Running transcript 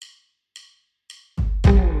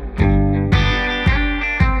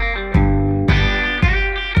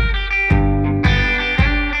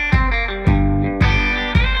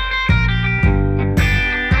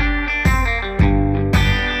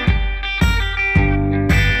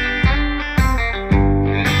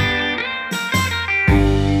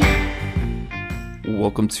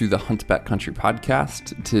welcome to the Hunt Backcountry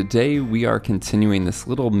podcast. Today we are continuing this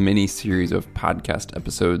little mini series of podcast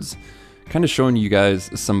episodes, kind of showing you guys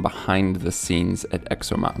some behind the scenes at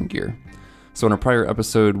EXO Mountain Gear. So in a prior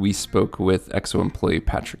episode, we spoke with EXO employee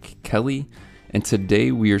Patrick Kelly, and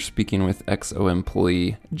today we are speaking with EXO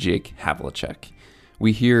employee Jake Havlicek.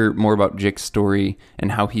 We hear more about Jake's story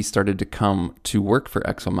and how he started to come to work for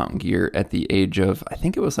EXO Mountain Gear at the age of, I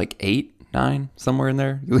think it was like 8, 9, somewhere in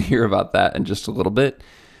there. You'll hear about that in just a little bit.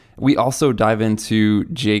 We also dive into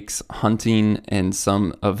Jake's hunting and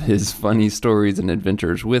some of his funny stories and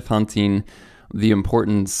adventures with hunting, the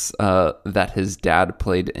importance that his dad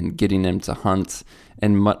played in getting him to hunt,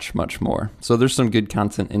 and much, much more. So there's some good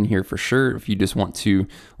content in here for sure if you just want to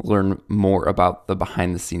learn more about the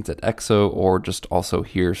behind the scenes at EXO or just also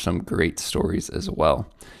hear some great stories as well.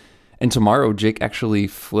 And tomorrow, Jake actually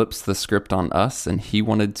flips the script on us, and he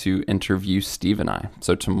wanted to interview Steve and I.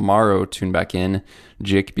 So tomorrow, tune back in.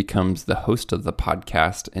 Jake becomes the host of the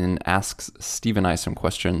podcast and asks Steve and I some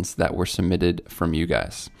questions that were submitted from you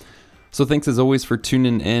guys. So thanks as always for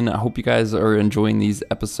tuning in. I hope you guys are enjoying these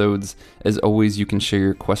episodes. As always, you can share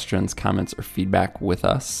your questions, comments, or feedback with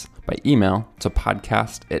us by email to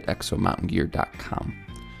podcast@exomountaingear.com.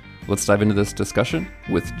 Let's dive into this discussion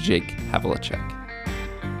with Jake Havlicek.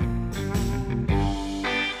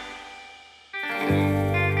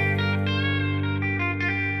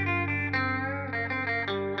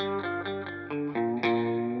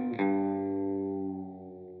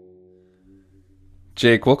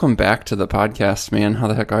 Jake, welcome back to the podcast, man. How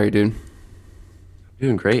the heck are you, dude?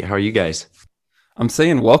 Doing great. How are you guys? I'm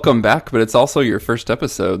saying welcome back, but it's also your first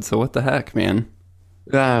episode, so what the heck, man?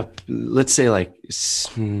 Let's say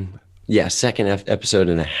second episode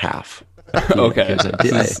and a half. Okay.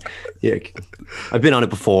 I've been on it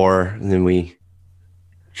before, and then we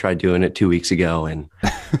tried doing it 2 weeks ago, and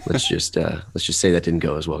let's just say that didn't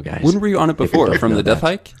go as well, guys. When were you on it before? From the Death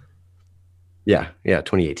Hike? Yeah,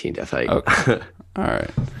 2018 Death Hike. Okay. All right.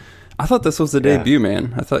 I thought this was the debut,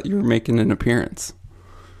 man. I thought you were making an appearance.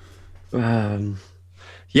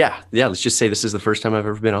 Yeah. Let's just say this is the first time I've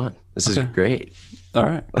ever been on. This is great. All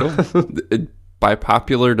right, cool. By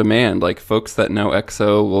popular demand, like folks that know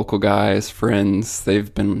EXO, local guys, friends,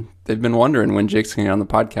 they've been wondering when Jake's going to get on the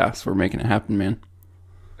podcast. We're making it happen, man.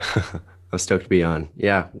 I'm stoked to be on.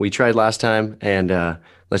 Yeah, we tried last time, and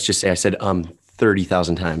let's just say I said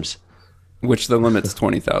 30,000 times. Which the limit's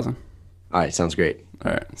 20,000. All right, sounds great.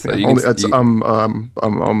 All right, so I'm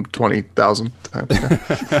 20,000 times.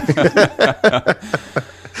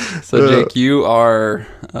 So Jake, you're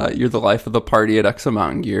the life of the party at EXO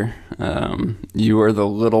Mountain Gear. You are the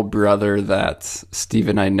little brother that Steve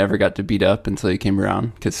and I never got to beat up until you came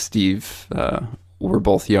around, because Steve, we're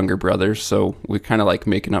both younger brothers, so we kind of like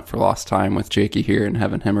making up for lost time with Jakey here and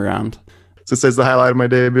having him around. So it says the highlight of my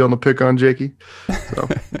day being able to pick on Jakey. So.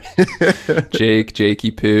 Jake, Jakey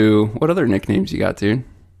Poo. What other nicknames you got, dude?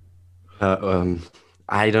 I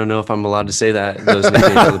don't know if I'm allowed to say those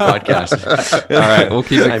nicknames on the podcast. All right, we'll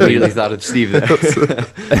keep it clean. I immediately thought of Steve there.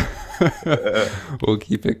 We'll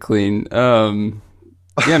keep it clean. Yeah,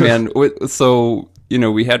 man. So,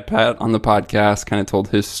 we had Pat on the podcast, kind of told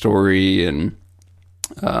his story and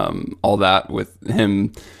all that with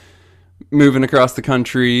him moving across the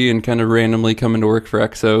country and kind of randomly coming to work for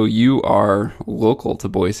EXO. You are local to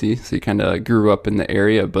Boise, so you kind of grew up in the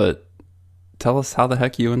area, but tell us how the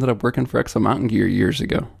heck you ended up working for EXO Mountain Gear years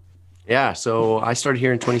ago. Yeah, so I started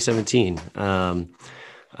here in 2017. I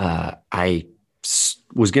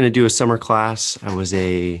was going to do a summer class. I was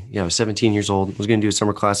 17 years old. I was going to do a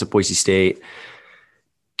summer class at Boise State.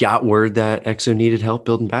 Got word that EXO needed help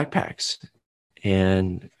building backpacks.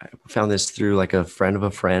 And I found this through like a friend of a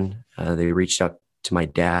friend. They reached out to my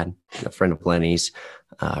dad, a friend of Lenny's,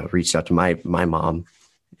 reached out to my mom.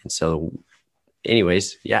 And so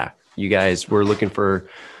anyways, yeah, you guys were looking for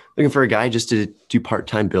a guy just to do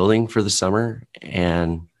part-time building for the summer.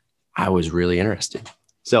 And I was really interested.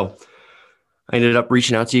 So I ended up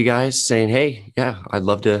reaching out to you guys saying, hey, yeah, I'd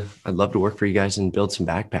love to work for you guys and build some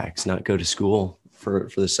backpacks, not go to school for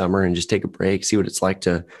the summer and just take a break, see what it's like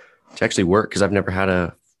to actually work, because I've never had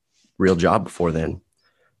a real job before then.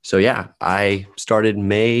 So yeah, I started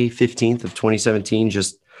May 15th of 2017,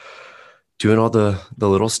 just doing all the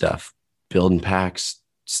little stuff, building packs,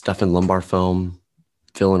 stuffing lumbar foam,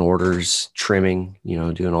 filling orders, trimming,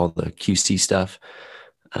 doing all the QC stuff.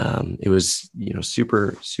 It was,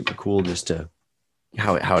 super, super cool just to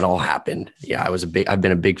how it all happened. Yeah, I've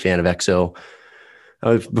been a big fan of EXO.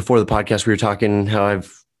 Before the podcast, we were talking how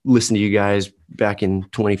I've listened to you guys back in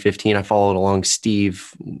 2015. I followed along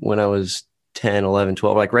Steve when I was 10, 11,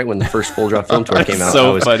 12, like right when the first Full Draw Film Tour came out.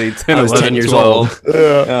 So funny. 10, I was 11, 10 years 12. old.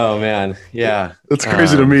 Yeah. Oh man. Yeah. It's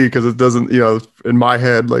crazy to me because it doesn't, in my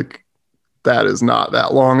head, like that is not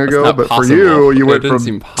that long ago. not But possible. for you went It didn't from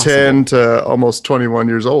seem possible. 10 to almost 21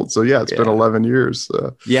 years old. So yeah, it's been 11 years.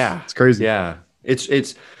 Yeah. It's crazy. Yeah.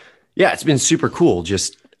 It's been super cool.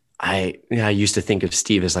 Just, I used to think of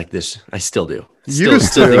Steve as like this. I still do. Still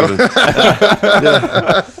think of him.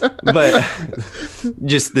 But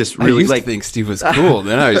just this I really used to think Steve was cool.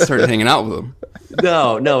 Then I started hanging out with him.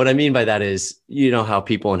 No, what I mean by that is, how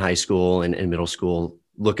people in high school and middle school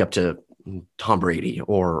look up to Tom Brady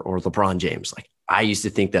or LeBron James. Like I used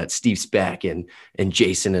to think that Steve Speck and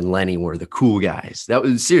Jason and Lenny were the cool guys. That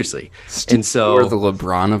was seriously. Steve, and so we're the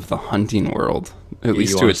LeBron of the hunting world, at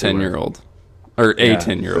least to a 10-year-old. Or a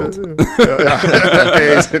 10-year-old.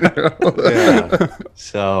 Yeah.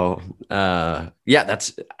 So,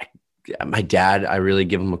 that's my dad. I really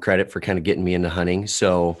give him a credit for kind of getting me into hunting.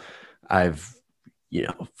 So I've,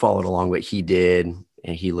 followed along what he did,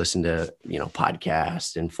 and he listened to,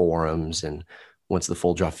 podcasts and forums. And once the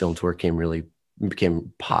Full Draw Film Tour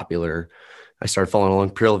became popular, I started following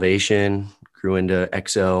along Pure Elevation, grew into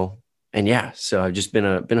EXO. And so I've just been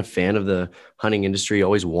a fan of the hunting industry,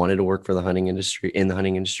 always wanted to work for the hunting industry,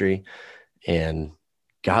 and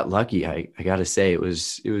got lucky. I got to say it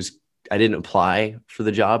was, I didn't apply for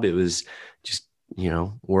the job. It was just,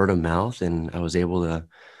 word of mouth, and I was able to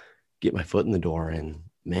get my foot in the door, and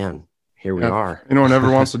man, here we are. Anyone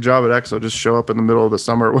ever wants a job at EXO, just show up in the middle of the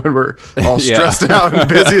summer when we're all stressed out and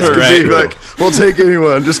busy. It's right. Like, we'll take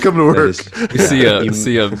anyone. Just come to work. You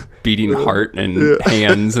see a beating heart and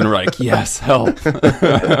hands, and we're like, yes, help.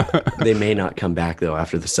 They may not come back though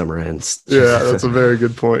after the summer ends. Yeah, that's a very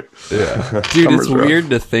good point. Yeah, dude, it's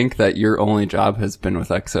weird to think that your only job has been with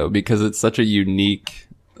EXO because it's such a unique,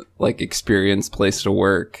 experience, place to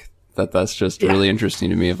work. That's just really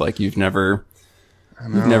interesting to me. Of you've never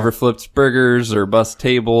flipped burgers or bussed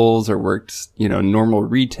tables or worked, normal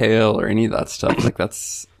retail or any of that stuff.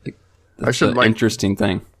 That's an interesting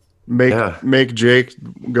thing. Make Jake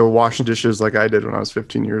go wash dishes like I did when I was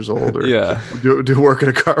 15 years old, or do work at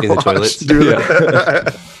a car in wash. The toilets. Do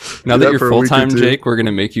that. Now that you're full time, Jake, we're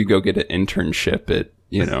gonna make you go get an internship at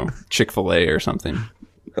Chick-fil-A or something.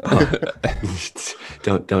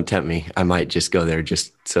 Don't tempt me. I might just go there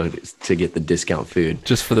just to get the discount food,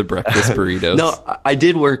 just for the breakfast burritos. No, I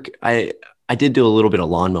did work. I did do a little bit of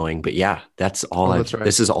lawn mowing, but that's all.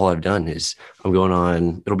 This is all I've done. Is I'm going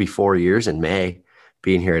on. It'll be 4 years in May,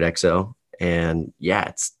 being here at EXO, and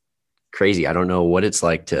it's crazy. I don't know what it's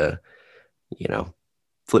like to,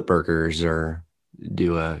 flip burgers or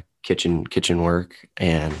do a kitchen work,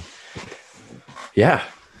 and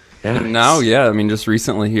And now, I mean, just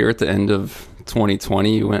recently here at the end of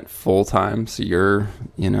 2020, you went full time. So you're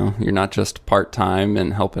not just part time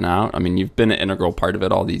and helping out. I mean, you've been an integral part of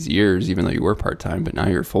it all these years, even though you were part time, but now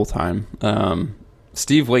you're full time.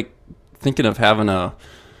 Steve, thinking of having a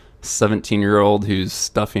 17-year-old who's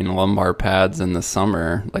stuffing lumbar pads in the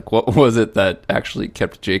summer, what was it that actually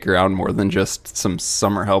kept Jake around more than just some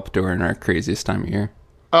summer help during our craziest time of year?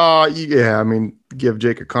 I mean, give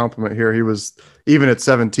Jake a compliment here. He was, even at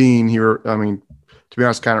 17, to be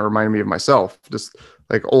honest, kind of reminded me of myself, just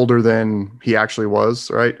older than he actually was,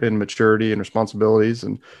 right? In maturity and responsibilities.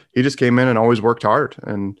 And he just came in and always worked hard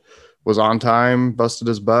and was on time, busted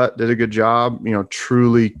his butt, did a good job,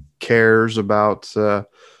 truly cares about the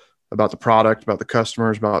product, about the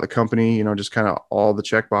customers, about the company, just kind of all the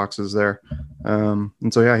check boxes there. And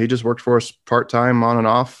so, he just worked for us part-time on and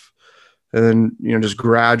off. And then, just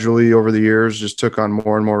gradually over the years, just took on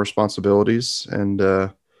more and more responsibilities. And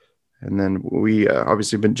then we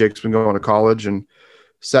Jake's been going to college, and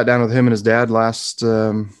sat down with him and his dad last,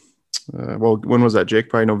 when was that, Jake?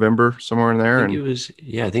 Probably November, somewhere in there. I think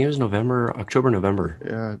it was October, November.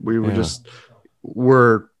 Yeah. We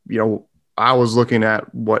were I was looking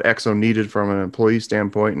at what EXO needed from an employee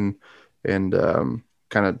standpoint, and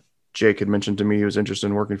kind of Jake had mentioned to me he was interested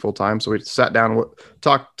in working full time. So we sat down and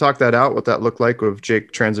talked that out, what that looked like with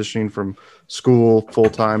Jake transitioning from school full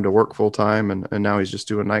time to work full time. And now he's just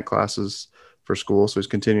doing night classes for school. So he's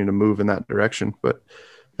continuing to move in that direction. But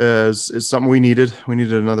it's something we needed. We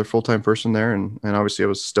needed another full time person there. And obviously I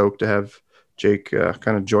was stoked to have Jake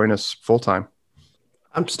kind of join us full time.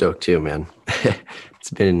 I'm stoked too, man. It's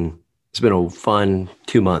been a fun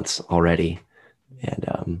 2 months already.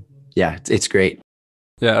 And it's great.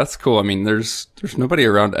 Yeah, that's cool. I mean, there's nobody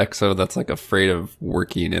around EXO that's afraid of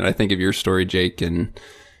working. And I think of your story, Jake, and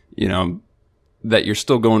that you're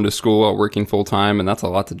still going to school while working full time, and that's a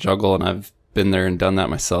lot to juggle. And I've been there and done that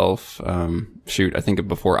myself. Shoot, I think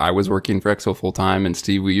before I was working for EXO full time, and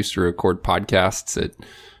Steve, we used to record podcasts at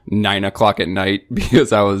 9 o'clock at night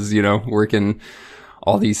because I was, working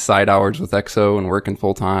all these side hours with EXO and working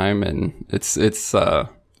full time. And it's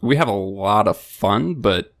we have a lot of fun,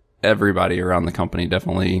 but everybody around the company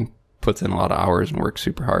definitely puts in a lot of hours and works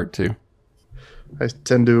super hard too. I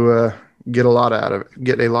tend to get a lot out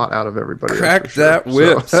of everybody. Crack that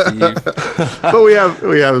whip, Steve. But we have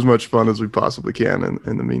as much fun as we possibly can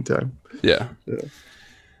in the meantime. Yeah.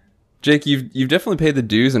 Jake, you've definitely paid the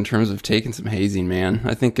dues in terms of taking some hazing, man.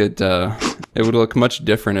 I think it would look much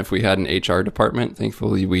different if we had an HR department.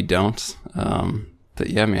 Thankfully, we don't. But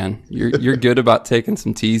yeah, man, you're good about taking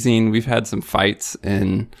some teasing. We've had some fights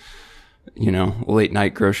in, late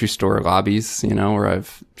night grocery store lobbies, where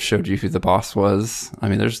I've showed you who the boss was. I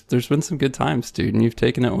mean, there's been some good times, dude, and you've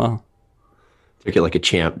taken it well. Took it like a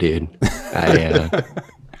champ, dude.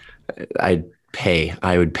 I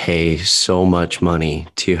would pay so much money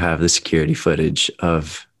to have the security footage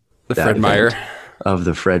of the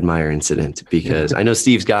Fred Meyer incident, because I know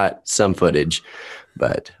Steve's got some footage,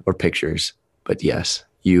 or pictures, but yes,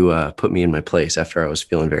 you put me in my place after I was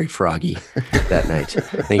feeling very froggy that night.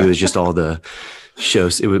 I think it was just all the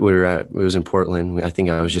shows. It was in Portland. I think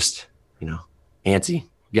I was just, antsy.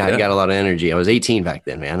 Got a lot of energy. I was 18 back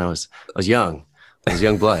then, man. I was young. I was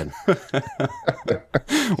young blood.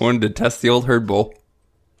 Wanted to test the old herd bull.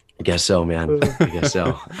 I guess so, man. I guess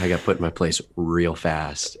so. I got put in my place real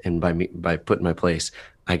fast. And by put in my place,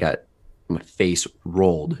 I got my face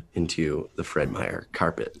rolled into the Fred Meyer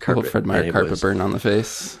carpet. Little Fred Meyer carpet burn on the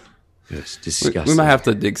face. It was disgusting. We might have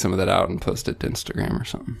to dig some of that out and post it to Instagram or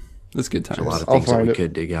something. It's good times. There's a lot of things that we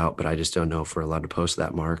could dig out, but I just don't know if we're allowed to post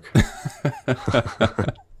that, Mark.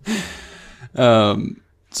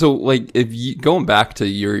 So, going back to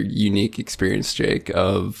your unique experience, Jake,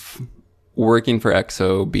 of working for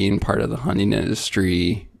EXO, being part of the hunting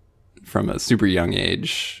industry from a super young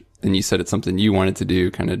age, and you said it's something you wanted to do,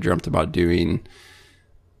 kind of dreamt about doing.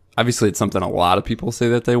 Obviously, it's something a lot of people say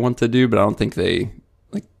that they want to do, but I don't think they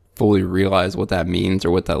fully realize what that means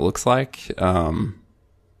or what that looks like.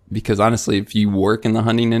 Because honestly, if you work in the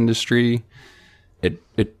hunting industry, it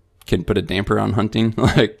can put a damper on hunting.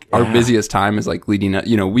 Our busiest time is leading up,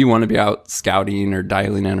 we want to be out scouting or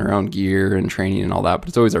dialing in our own gear and training and all that, but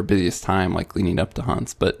it's always our busiest time, leading up to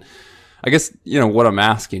hunts. But I guess, what I'm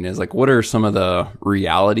asking is what are some of the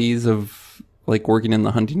realities of working in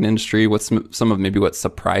the hunting industry? What's some of maybe what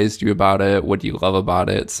surprised you about it? What do you love about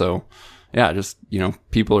it? So yeah, just,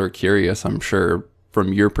 people are curious, I'm sure,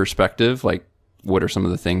 from your perspective, what are some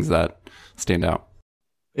of the things that stand out?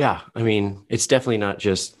 Yeah. I mean, it's definitely not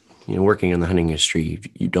just, working in the hunting industry.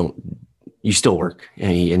 You still work,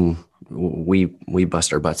 and we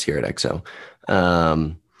bust our butts here at EXO.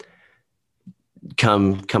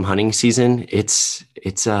 Come hunting season, it's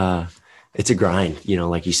a grind,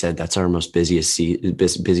 like you said, that's our most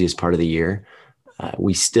busiest part of the year.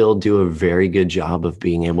 We still do a very good job of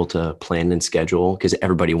being able to plan and schedule because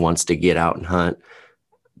everybody wants to get out and hunt.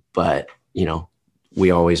 But,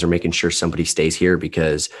 we always are making sure somebody stays here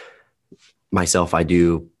because myself, I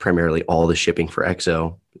do primarily all the shipping for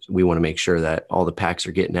EXO. We want to make sure that all the packs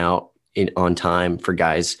are getting out on time for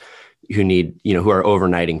guys who need, who are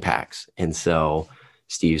overnighting packs. And so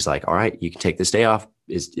Steve's like, all right, you can take this day off.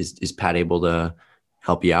 Is Pat able to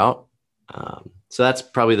help you out? So that's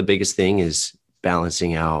probably the biggest thing is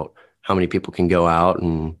balancing out how many people can go out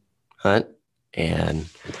and hunt and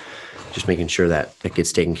just making sure that it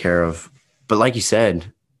gets taken care of. But like you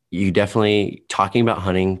said, you definitely talking about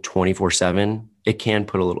hunting 24/7, it can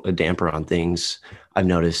put a damper on things. I've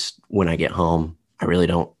noticed when I get home, I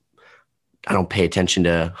don't pay attention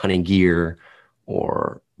to hunting gear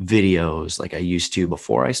or videos like I used to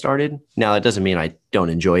before I started. Now that doesn't mean I don't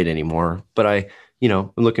enjoy it anymore, but I'm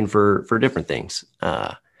looking for different things.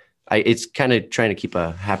 It's kind of trying to keep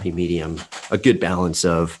a happy medium, a good balance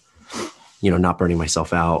of, not burning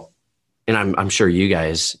myself out. And I'm sure you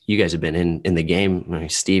guys have been in the game. I mean,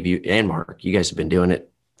 Steve, you and Mark, you guys have been doing it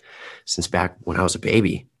since back when I was a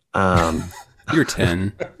baby. You're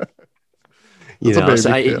 10. You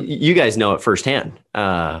guys know it firsthand.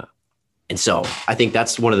 And so I think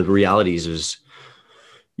that's one of the realities is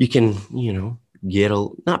you can, get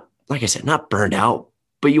not burned out,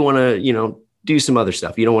 but you want to, do some other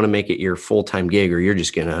stuff. You don't want to make it your full-time gig or you're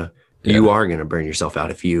just you are going to burn yourself out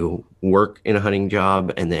if you work in a hunting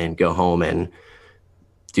job and then go home and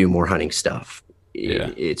do more hunting stuff.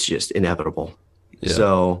 Yeah. It's just inevitable. Yeah.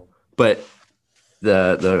 So, but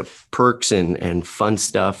the perks and fun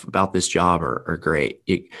stuff about this job are great.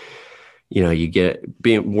 You get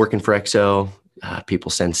working for EXO.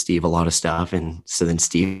 people send Steve a lot of stuff. And so then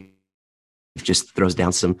Steve just throws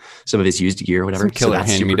down some of his used gear or whatever. Some killer so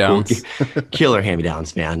that's hand-me-downs. Cool. Killer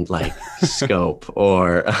hand-me-downs, man, like scope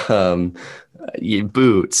or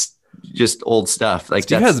boots, just old stuff. Like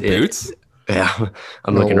Steve has boots. Yeah,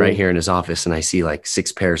 I'm looking right here in his office, and I see like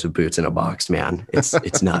 6 pairs of boots in a box. Man,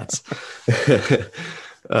 it's nuts.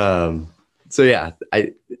 So yeah,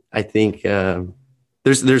 I think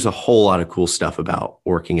there's a whole lot of cool stuff about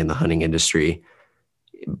working in the hunting industry,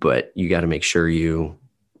 but you got to make sure you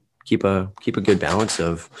keep a good balance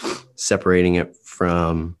of separating it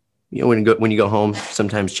from, when you go home,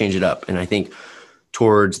 sometimes change it up. And I think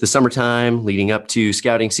towards the summertime leading up to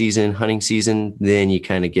scouting season, hunting season, then you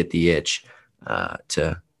kind of get the itch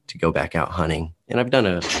to go back out hunting. And I've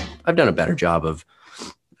done a better job of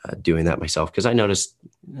doing that myself, because I noticed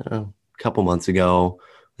a couple months ago,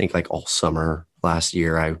 I think like all summer last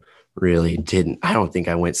year, I don't think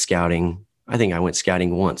I went scouting. I think I went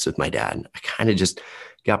scouting once with my dad. I kind of just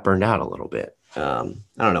got burned out a little bit. I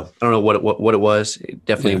don't know what it was. It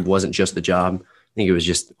definitely wasn't just the job. I think it was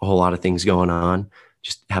just a whole lot of things going on,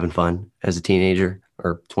 just having fun as a teenager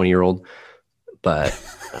or 20-year-old. But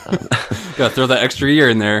gotta throw that extra year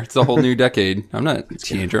in there. It's a whole new decade. I'm not a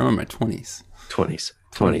teenager. I'm in my 20s.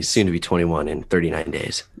 20s, soon to be 21 in 39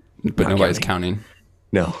 days. But nobody's counting.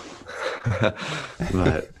 No.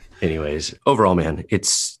 But anyways, overall, man,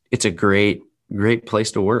 it's a great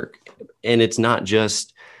place to work. And it's not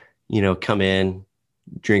just, come in,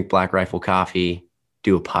 drink Black Rifle coffee,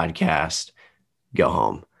 do a podcast, go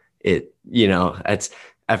home. It's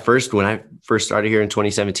at first, when I first started here in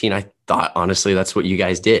 2017, I thought, honestly, that's what you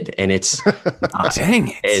guys did. And it's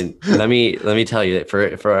dang it. And let me tell you that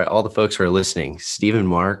for all the folks who are listening, Steve and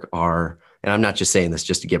Mark are, and I'm not just saying this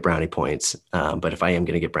just to get brownie points, but if I am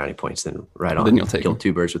going to get brownie points, then right on. Then you'll take kill them.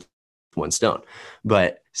 2 birds with 1 stone.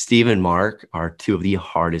 But Steve and Mark are 2 of the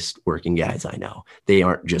hardest working guys I know. They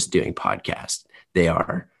aren't just doing podcasts.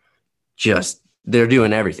 They're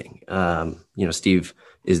doing everything. Steve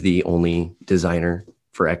is the only designer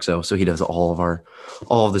for EXO, so he does all of the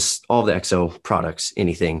EXO products,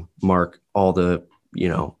 anything. Mark, all the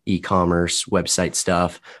e-commerce website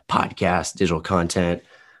stuff, podcast, digital content.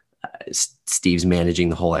 Steve's managing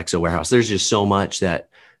the whole EXO warehouse. There's just so much that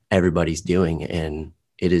everybody's doing, and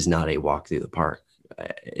it is not a walk through the park.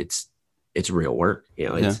 It's real work.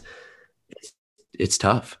 It's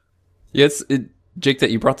tough. Yeah, Jake,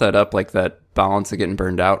 that you brought that up, like that balance of getting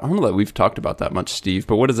burned out. I don't know that we've talked about that much, Steve,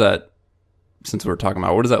 but what does that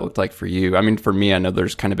look like for you? I mean, for me, I know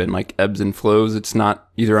there's kind of been like ebbs and flows. It's not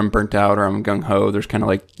either I'm burnt out or I'm gung ho. There's kind of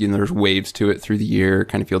like, there's waves to it through the year,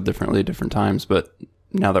 kind of feel differently at different times. But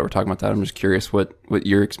now that we're talking about that, I'm just curious what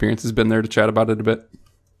your experience has been there to chat about it a bit.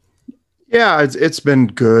 Yeah, it's been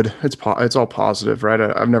good. It's all positive, right?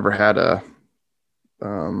 I've never had a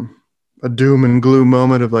doom and gloom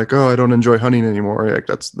moment of like, oh, I don't enjoy hunting anymore. Like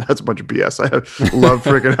that's a bunch of BS. I love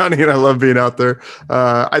freaking hunting. I love being out there.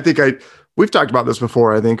 I think we've talked about this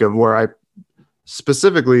before. I think of where I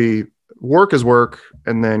specifically work is work,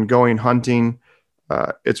 and then going hunting.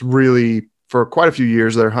 It's really, for quite a few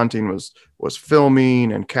years there, hunting was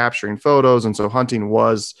filming and capturing photos, and so hunting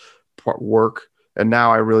was part work. And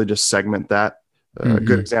now I really just segment that. A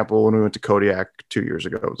good example, when we went to Kodiak 2 years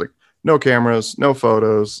ago, it was like, no cameras, no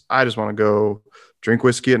photos. I just want to go drink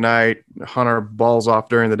whiskey at night, hunt our balls off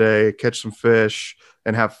during the day, catch some fish,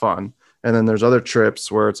 and have fun. And then there's other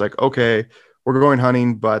trips where it's like, okay, we're going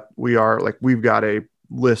hunting, but we've got a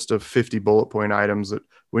list of 50 bullet point items that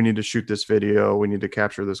we need to shoot this video. We need to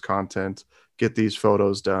capture this content, get these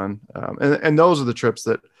photos done. And those are the trips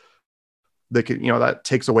that can, that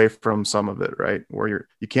takes away from some of it, right? Where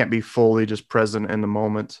you can't be fully just present in the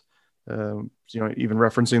moment. Even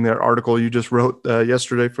referencing that article you just wrote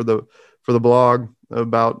yesterday for the blog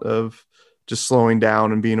about of just slowing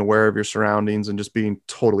down and being aware of your surroundings and just being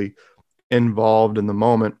totally involved in the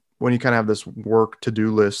moment. When you kind of have this work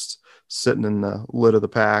to-do list sitting in the lid of the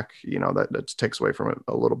pack, that just takes away from it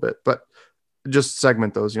a little bit. But just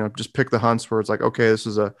segment those, just pick the hunts where it's like, okay, this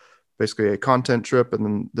is basically a content trip, and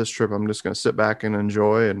then this trip I'm just going to sit back and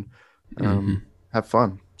enjoy and have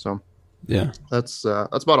fun. So yeah, that's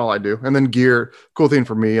about all I do. And then gear, cool thing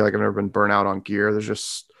for me, like I've never been burnt out on gear.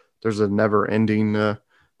 There's a never ending,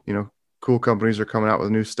 cool companies are coming out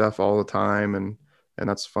with new stuff all the time. And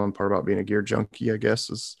that's the fun part about being a gear junkie, I guess,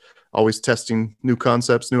 is always testing new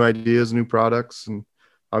concepts, new ideas, new products, and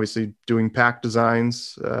obviously doing pack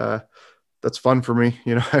designs. That's fun for me.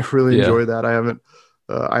 I really enjoy that. I haven't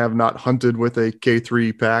I have not hunted with a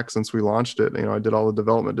K3 pack since we launched it. I did all the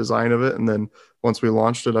development design of it, and then once we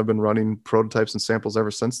launched it, I've been running prototypes and samples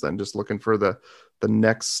ever since then, just looking for the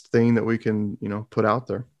next thing that we can put out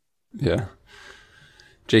there. Yeah.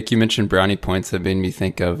 Jake, you mentioned brownie points. That made me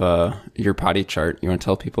think of your potty chart. You want to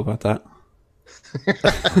tell people about that?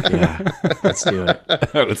 Yeah, let's do it.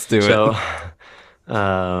 Let's do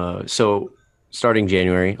it. So starting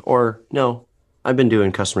January, or no, I've been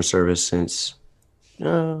doing customer service since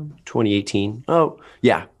 2018. Oh,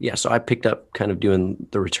 yeah. So I picked up kind of doing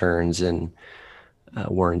the returns and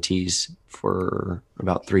warranties for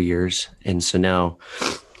about 3 years. And so now,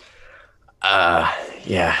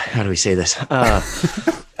 how do we say this?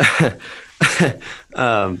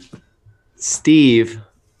 Steve,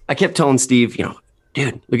 I kept telling Steve,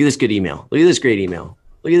 dude, look at this good email. Look at this great email.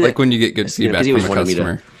 Look at that. Like when you get good feedback from a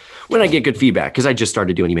customer. When I get good feedback, because I just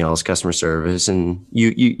started doing emails, customer service, and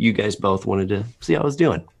you guys both wanted to see how I was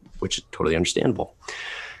doing, which is totally understandable.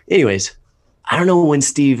 Anyways, I don't know when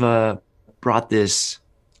Steve brought this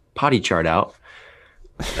potty chart out.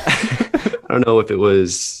 I don't know if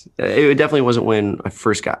it definitely wasn't when I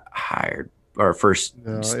first got hired or first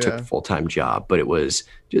took a full-time job, but it was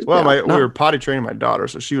just, we were potty training my daughter,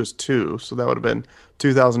 so she was 2, so that would have been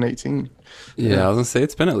 2018. Yeah, I was gonna say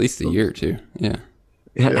it's been at least a year or two. Yeah.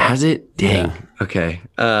 Has it? Dang. Yeah. Okay.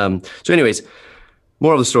 So anyways,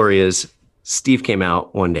 moral of the story is Steve came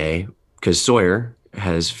out one day because Sawyer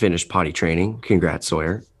has finished potty training. Congrats,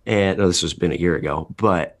 Sawyer. And this was been a year ago,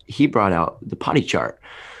 but he brought out the potty chart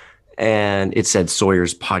and it said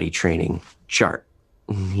Sawyer's potty training chart.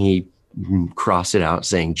 He crossed it out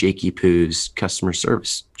saying Jakey Poo's customer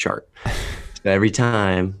service chart. So every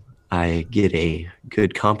time I get a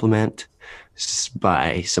good compliment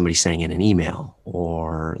by somebody sending in an email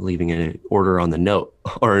or leaving an order on the note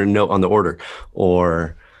or a note on the order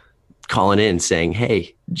or calling in saying,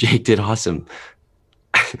 hey, Jake did awesome,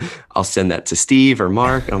 I'll send that to Steve or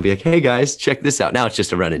Mark and I'll be like, hey guys, check this out. Now it's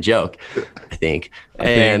just a running joke, I think.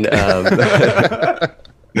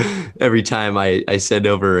 Every time I send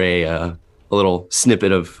over a little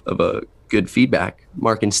snippet of a good feedback,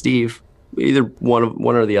 Mark and Steve, either one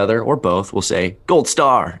or the other or both, will say gold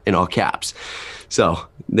star in all caps. So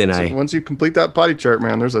then once you complete that potty chart,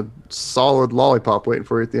 man, there's a solid lollipop waiting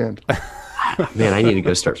for you at the end. Man, I need to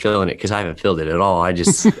go start filling it because I haven't filled it at all. I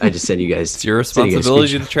just send you guys. It's your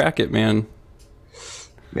responsibility to track it, man.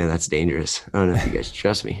 Man, that's dangerous. I don't know if you guys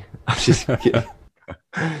trust me. I'm just kidding.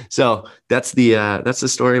 So that's the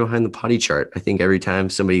story behind the potty chart. I think every time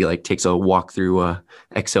somebody takes a walk through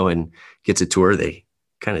EXO and gets a tour, they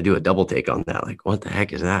kind of do a double take on that. Like, what the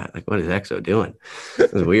heck is that? Like, what is EXO doing?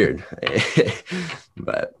 It's weird.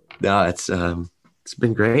 But no, it's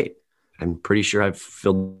been great. I'm pretty sure I've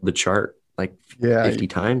filled the chart 50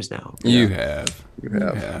 times now. You have.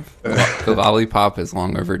 The lollipop is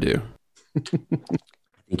long overdue. I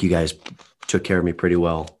think you guys took care of me pretty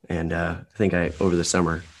well. And I think over the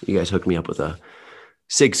summer, you guys hooked me up with a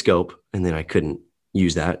SIG scope, and then I couldn't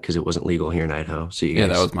use that because it wasn't legal here in Idaho. So you guys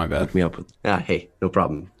that was my bad. Hooked me up with, hey, no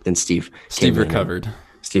problem. Then Steve recovered.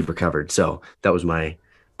 Steve recovered. So that was my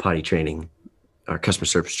potty training, our customer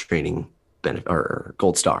service training benefit or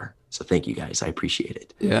gold star. So thank you guys. I appreciate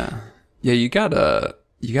it. Yeah. Yeah, you gotta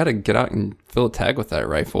get out and fill a tag with that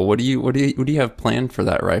rifle. What do you have planned for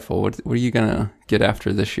that rifle? What are you gonna get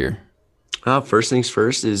after this year? First things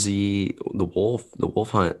first is the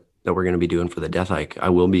wolf hunt that we're gonna be doing for the death hike. I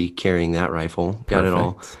will be carrying that rifle. Perfect. Got it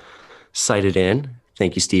all sighted in.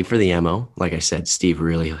 Thank you, Steve, for the ammo. Like I said, Steve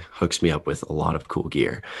really hooks me up with a lot of cool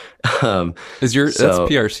gear. That's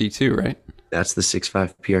PRC too, right? That's the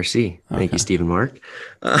 6.5 PRC. Okay. Thank you, Steve and Mark.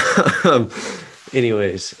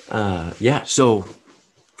 Anyways, so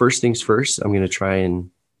first things first, I'm going to try and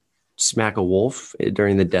smack a wolf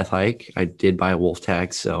during the death hike. I did buy a wolf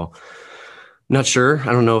tag, so not sure.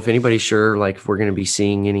 I don't know if anybody's sure, if we're going to be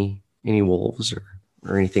seeing any wolves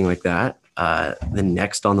or anything like that. The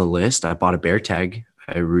next on the list, I bought a bear tag.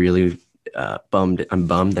 I really I'm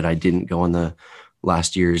bummed that I didn't go on the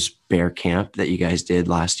last year's bear camp that you guys did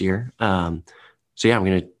last year. I'm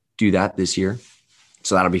going to do that this year.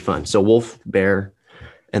 So that'll be fun. So wolf, bear,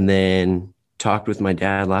 and then talked with my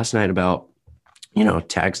dad last night about,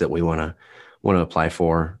 tags that we want to apply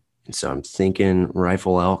for. And so I'm thinking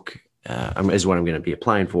rifle elk is what I'm going to be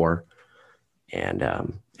applying for. And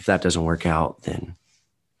if that doesn't work out, then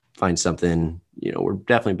find something, we're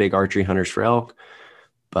definitely big archery hunters for elk,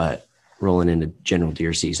 but rolling into general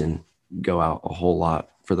deer season, go out a whole lot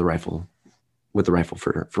for the rifle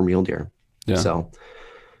for mule deer. Yeah. So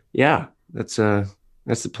that's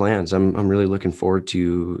the plans. I'm really looking forward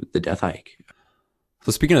to the death hike.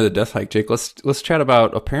 So speaking of the death hike, Jake, let's chat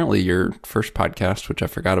about apparently your first podcast, which I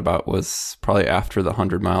forgot about, was probably after the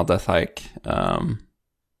 100-mile death hike.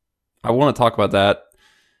 I want to talk about that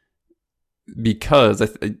because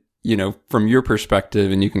from your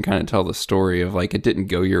perspective, and you can kind of tell the story of like it didn't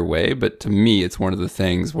go your way, but to me, it's one of the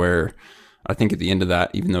things where I think at the end of that,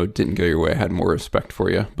 even though it didn't go your way, I had more respect for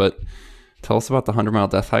you. But tell us about the 100-mile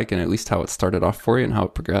death hike and at least how it started off for you and how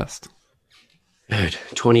it progressed. Dude,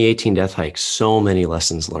 2018 death hike, so many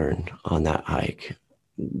lessons learned on that hike.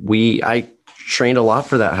 I trained a lot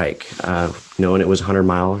for that hike, knowing it was 100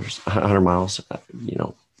 miles,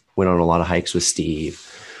 went on a lot of hikes with Steve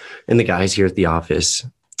and the guys here at the office,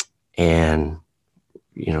 and,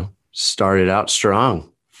 started out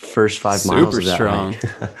strong. First 5 miles of that strong.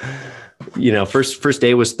 hike. First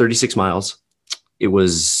day was 36 miles. It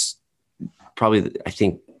was probably, I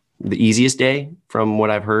think, the easiest day from what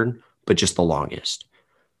I've heard, but just the longest.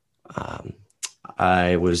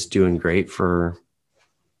 I was doing great for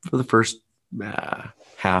the first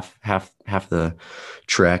half the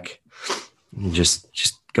trek, just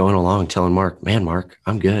going along, telling Mark,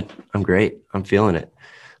 I'm good, I'm great, I'm feeling it.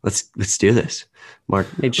 Let's do this. Mark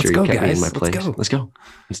made sure he kept me in my place. Let's go.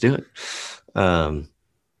 Let's do it.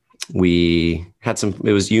 We had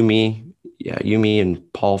it was you, me,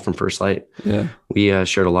 and Paul from First Light. Yeah, we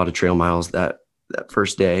shared a lot of trail miles that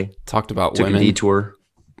first day. Talked about Took women. A detour.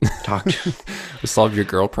 We solved your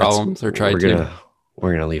girl problems or tried to.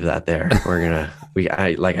 We're gonna leave that there.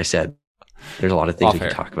 Like I said, there's a lot of things we can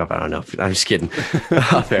talk about, but I don't know if I'm just kidding.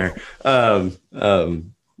 Off air.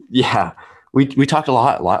 Yeah. We talked a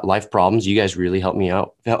lot life problems. You guys really helped me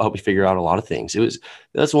out, helped me figure out a lot of things.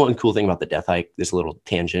 That's one cool thing about the death hike, this little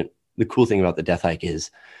tangent. The cool thing about the death hike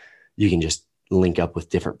is you can just link up with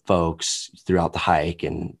different folks throughout the hike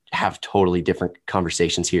and have totally different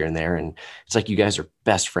conversations here and there. And it's like you guys are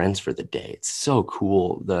best friends for the day. It's so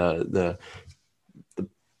cool. The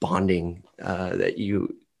bonding that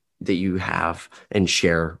you have and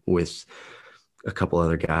share with a couple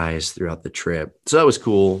other guys throughout the trip. So that was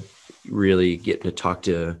cool. Really getting to talk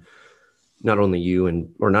to not only you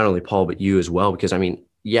or not only Paul, but you as well, because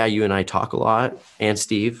you and I talk a lot, and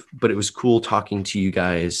Steve, but it was cool talking to you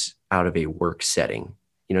guys out of a work setting,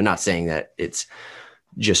 not saying that it's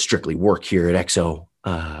just strictly work here at EXO,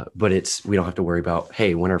 but we don't have to worry about,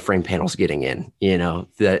 hey, when are frame panels getting in,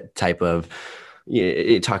 that type of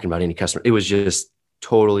talking about any customer. It was just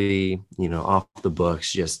totally, off the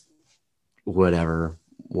books, just whatever,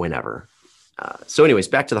 whenever. So anyways,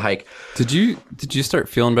 back to the hike. Did you start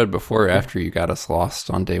feeling bad before or after you got us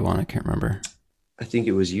lost on day one? I can't remember. I think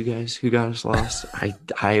it was you guys who got us lost.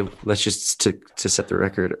 I let's just to set the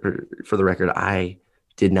record, or for the record, I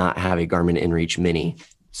did not have a Garmin InReach Mini,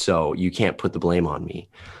 so you can't put the blame on me.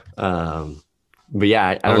 But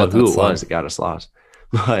yeah, I don't know who it was that got us lost.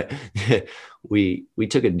 But we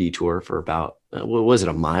took a detour for about what was it,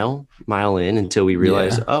 a mile in, until we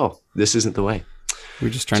realized, this isn't the way. We're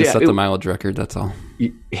just trying to set the mileage record. That's all.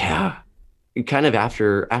 Yeah. Kind of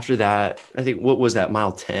after that, I think, what was that,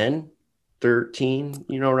 mile 10, 13,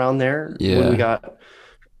 around there? Yeah. When we got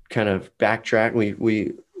kind of backtracked,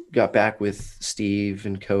 we got back with Steve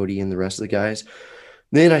and Cody and the rest of the guys.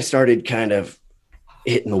 Then I started kind of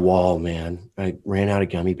hitting the wall, man. I ran out of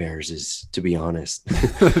gummy bears, to be honest.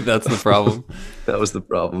 That's the problem. That was the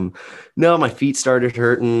problem. No, my feet started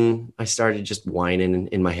hurting. I started just whining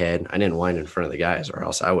in my head. I didn't whine in front of the guys, or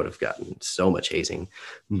else I would have gotten so much hazing.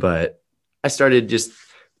 But I started just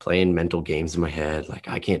playing mental games in my head. Like,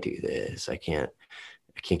 I can't do this. I can't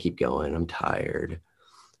keep going. I'm tired.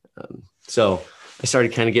 So I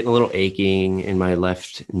started kind of getting a little aching in my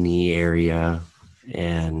left knee area,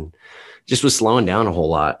 and just was slowing down a whole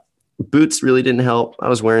lot. Boots really didn't help. I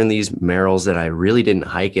was wearing these Merrells that I really didn't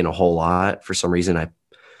hike in a whole lot. For some reason, I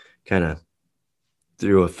kind of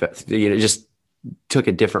just took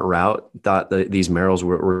a different route. Thought that these Merrells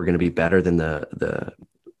were going to be better than the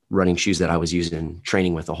running shoes that I was using,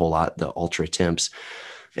 training with a whole lot, the Ultra Temps.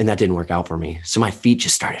 And that didn't work out for me. So my feet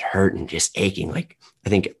just started hurting, just aching. Like, I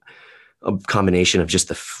think a combination of just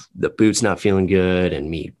the boots not feeling good and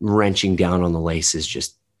me wrenching down on the laces,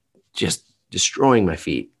 just destroying my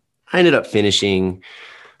feet. I ended up finishing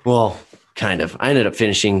day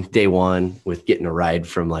one with getting a ride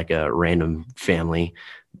from like a random family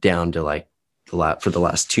down to like for the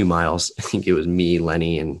last 2 miles. I think it was me,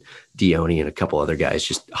 Lenny, and Dione, and a couple other guys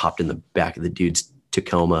just hopped in the back of the dude's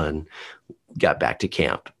Tacoma and got back to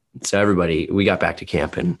camp. So we got back to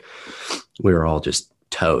camp and we were all just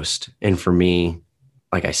toast. And for me,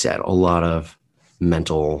 like I said, a lot of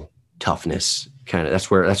mental toughness. Kind of that's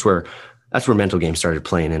where mental games started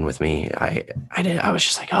playing in with me. I was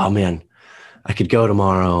just like, oh man, I could go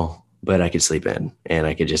tomorrow, but I could sleep in and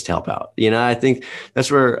I could just help out. I think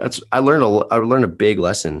I learned a big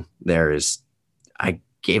lesson there is I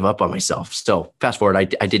gave up on myself. So fast forward,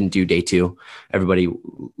 I didn't do day 2. Everybody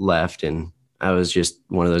left and I was just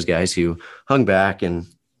one of those guys who hung back and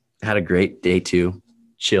had a great day 2,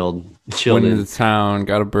 chilled Went in into town,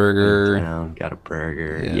 got a burger.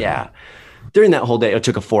 Yeah. During that whole day, I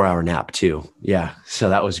took a 4-hour nap too. Yeah. So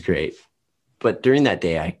that was great. But during that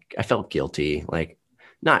day, I felt guilty, like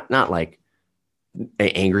not like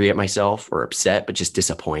angry at myself or upset, but just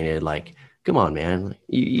disappointed. Like, come on, man,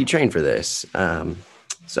 you trained for this.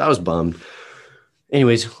 So I was bummed.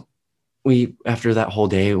 Anyways, after that whole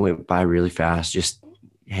day went by really fast, just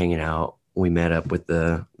hanging out. We met up with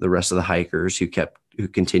the rest of the hikers who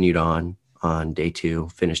continued on day 2,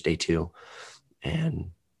 finished day 2.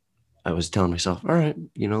 And I was telling myself, all right,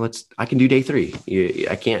 I can do day 3.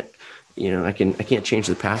 I can't change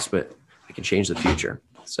the past, but I can change the future.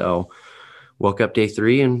 So woke up day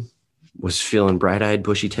 3 and was feeling bright-eyed,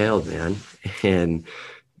 bushy-tailed, man, and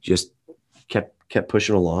just kept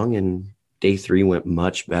pushing along. And day 3 went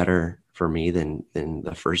much better for me than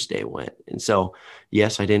the first day went. And so,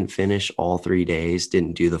 yes, I didn't finish all 3 days,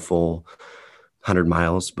 didn't do the full 100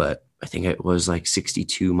 miles, but I think it was like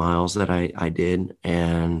 62 miles that I did.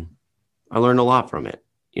 And I learned a lot from it.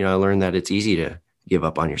 I learned that it's easy to give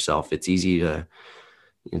up on yourself. It's easy to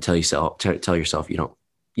tell yourself you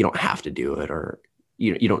don't have to do it, or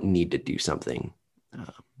you don't need to do something.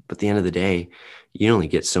 But at the end of the day, you only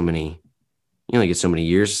get so many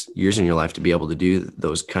years in your life to be able to do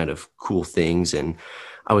those kind of cool things. And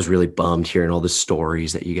I was really bummed hearing all the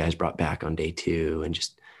stories that you guys brought back on day 2, and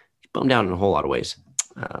just bummed out in a whole lot of ways.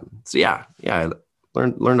 So yeah, I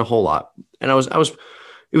learned a whole lot, and it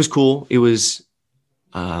was cool. It was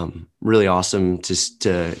really awesome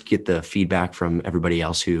to get the feedback from everybody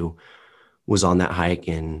else who was on that hike.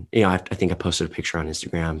 And, I think I posted a picture on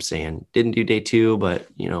Instagram saying, didn't do day 2, but,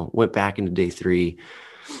 went back into day 3,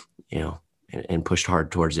 and pushed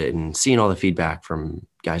hard towards it, and seeing all the feedback from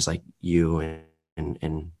guys like you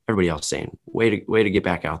and everybody else saying, way to get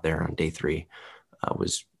back out there on day 3,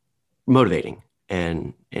 was motivating.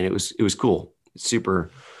 And it was cool. Super,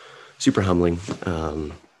 super humbling.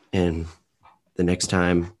 And the next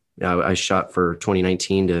time I shot for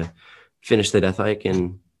 2019 to finish the death hike,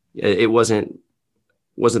 and it wasn't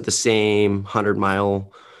the same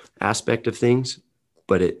 100-mile aspect of things,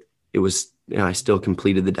 but it was, I still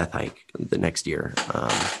completed the death hike the next year.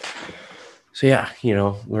 So yeah,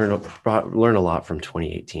 learn a lot from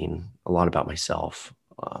 2018, a lot about myself,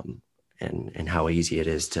 and how easy it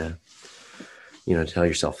is to, tell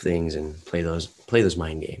yourself things and play those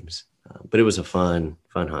mind games. But it was a fun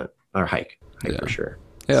hunt or hike for sure.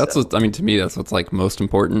 Yeah, that's what, to me, that's what's like most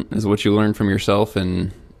important, is what you learn from yourself,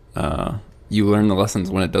 and you learn the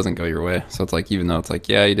lessons when it doesn't go your way. So it's like, even though it's like,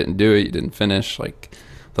 yeah, you didn't do it, you didn't finish, like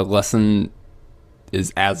the lesson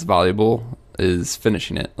is as valuable as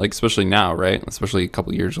finishing it. Like, especially now, right? Especially a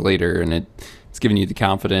couple years later, and it's given you the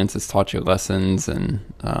confidence, it's taught you lessons. And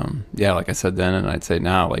yeah, like I said then, and I'd say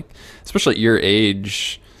now, like, especially at your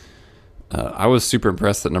age, I was super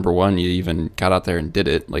impressed that, number one, you even got out there and did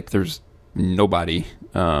it. Like, there's nobody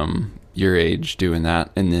your age doing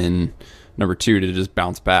that. And then number 2, to just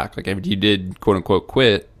bounce back. Like, if you did quote unquote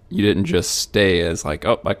quit, you didn't just stay as like,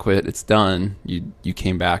 oh, I quit, it's done. You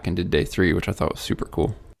came back and did day 3, which I thought was super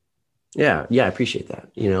cool. Yeah, I appreciate that.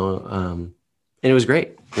 And it was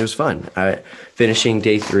great. It was fun. Finishing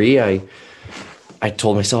day 3, I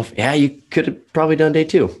told myself, yeah, you could have probably done day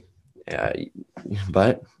 2.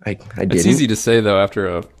 But I didn't. It's easy to say, though,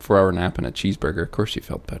 after a 4-hour nap and a cheeseburger. Of course you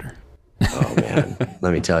felt better. Oh man,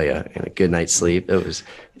 let me tell you, and a good night's sleep. It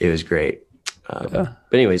was great. But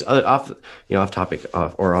anyways, off the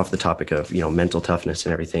topic of, mental toughness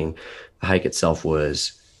and everything, the hike itself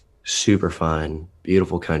was super fun,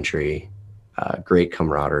 beautiful country, great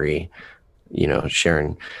camaraderie,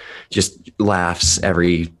 sharing just laughs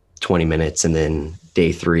every 20 minutes. And then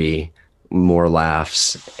day 3, more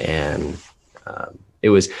laughs. And it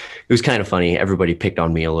was kind of funny. Everybody picked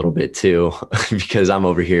on me a little bit too, because I'm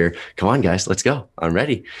over here, come on guys, let's go, I'm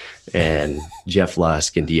ready. And Jeff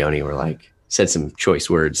Lusk and Dione were like, said some choice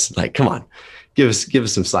words like, come on, give us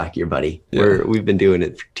some slack here, buddy. Yeah. We've been doing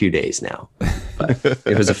it for 2 days now. But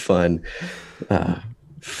it was a fun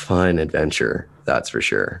adventure, that's for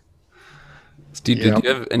sure. Steve, did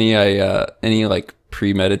you have any like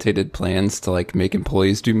premeditated plans to like make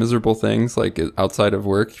employees do miserable things like outside of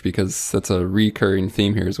work? Because that's a recurring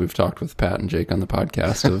theme here, as we've talked with Pat and Jake on the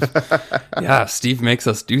podcast of, yeah, Steve makes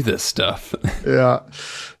us do this stuff. No,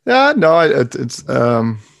 it's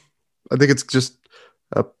I think it's just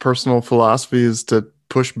a personal philosophy is to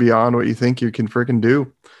push beyond what you think you can freaking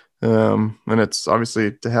do. And it's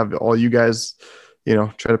obviously to have all you guys,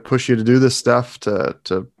 try to push you to do this stuff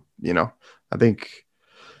I think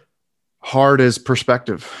hard is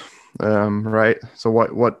perspective. Right. So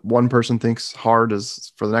what one person thinks hard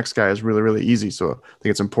is for the next guy is really, really easy. So I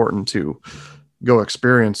think it's important to go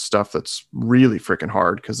experience stuff that's really freaking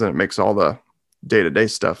hard, because then it makes all the day-to-day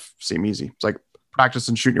stuff seem easy. It's like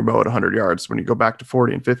practicing shooting your bow at 100 yards. When you go back to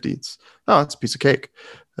 40 and 50, it's a piece of cake.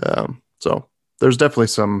 So there's definitely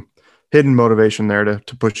some hidden motivation there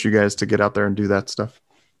to push you guys to get out there and do that stuff.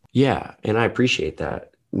 Yeah, and I appreciate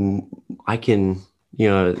that. I can, we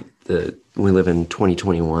live in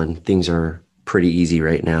 2021. Things are pretty easy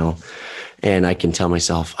right now, and I can tell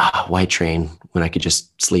myself, why train when I could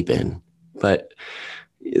just sleep in? But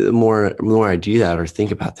the more I do that or think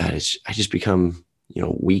about that, I just become,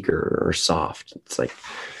 weaker or soft. It's like,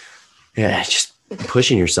 yeah, just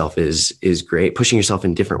pushing yourself is great. Pushing yourself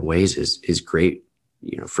in different ways is great,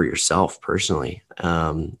 for yourself personally.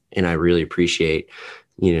 And I really appreciate,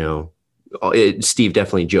 Steve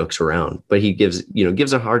definitely jokes around, but he gives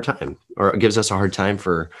a hard time, or gives us a hard time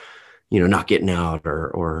for, not getting out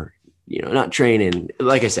or not training.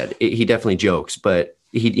 Like I said, he definitely jokes, but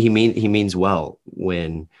he means well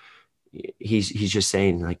when he's just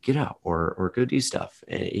saying, like, get out or go do stuff.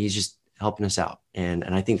 And he's just helping us out. And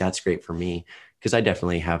I think that's great for me, because I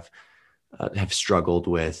definitely have struggled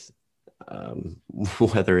with,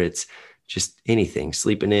 whether it's just anything,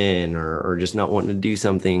 sleeping in or just not wanting to do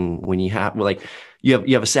something when you have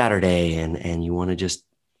a Saturday and you want to just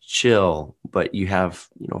chill, but you have,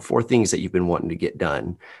 4 things that you've been wanting to get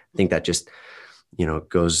done. I think that just,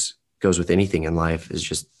 goes with anything in life, is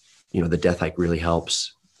just, the death hike really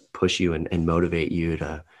helps push you and motivate you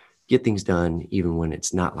to get things done, even when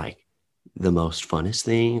it's not like the most funnest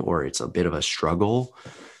thing, or it's a bit of a struggle.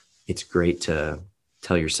 It's great to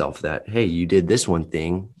tell yourself that, hey, you did this one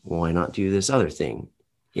thing, why not do this other thing,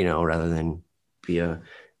 rather than be a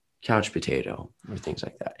couch potato or things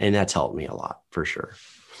like that. And that's helped me a lot, for sure.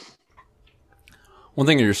 One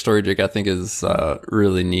thing in your story, Jake, I think is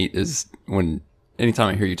really neat is anytime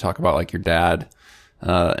I hear you talk about like your dad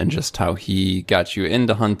and just how he got you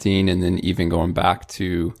into hunting, and then even going back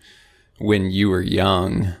to when you were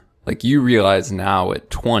young, like you realize now at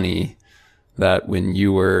 20 that when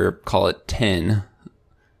you were, call it 10,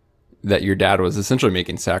 that your dad was essentially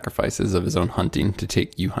making sacrifices of his own hunting to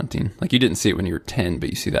take you hunting. Like you didn't see it when you were 10, but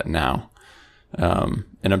you see that now.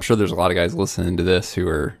 And I'm sure there's a lot of guys listening to this who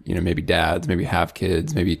are, maybe dads, maybe have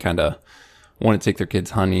kids, maybe kind of want to take their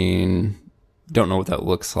kids hunting, don't know what that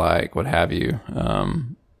looks like, what have you.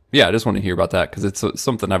 I just want to hear about that, because it's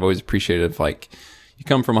something I've always appreciated. Like, you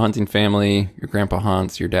come from a hunting family, your grandpa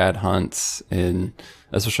hunts, your dad hunts, and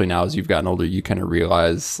especially now as you've gotten older, you kind of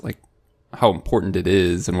realize like how important it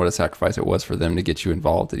is and what a sacrifice it was for them to get you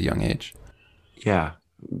involved at a young age. Yeah,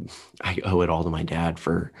 I owe it all to my dad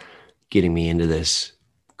for getting me into this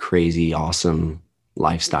crazy, awesome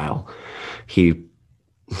lifestyle. He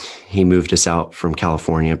moved us out from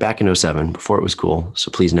California back in 2007, before it was cool. So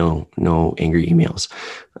please no angry emails.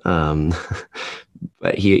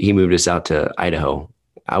 But he moved us out to Idaho.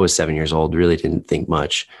 I was 7 years old, really didn't think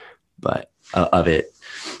much of it.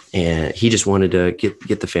 And he just wanted to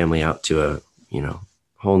get the family out to a,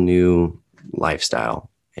 whole new lifestyle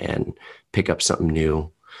and pick up something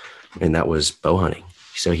new. And that was bow hunting.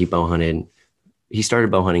 So he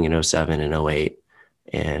started bow hunting in 2007 and 2008,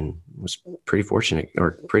 and was pretty fortunate,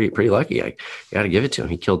 or pretty lucky. I got to give it to him.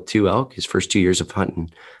 He killed 2 elk his first 2 years of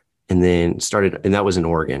hunting, and then and that was in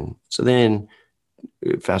Oregon. So then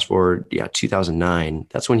fast forward, 2009,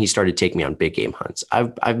 that's when he started taking me on big game hunts.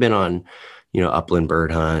 I've been on, upland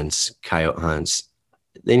bird hunts, coyote hunts.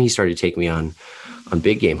 Then he started taking me on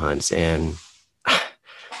big game hunts. And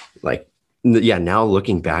now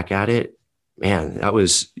looking back at it, man, that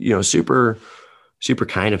was, super, super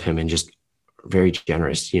kind of him, and just very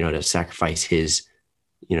generous, to sacrifice his,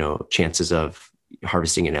 chances of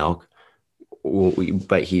harvesting an elk.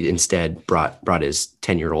 But he instead brought his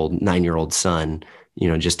 10-year-old, 9-year-old son,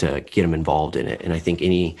 just to get him involved in it. And I think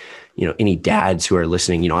any dads who are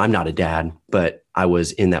listening, I'm not a dad, but I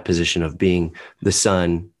was in that position of being the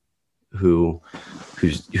son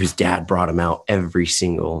whose dad brought him out every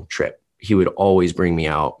single trip. He would always bring me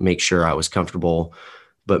out, make sure I was comfortable,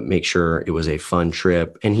 but make sure it was a fun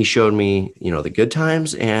trip. And he showed me, the good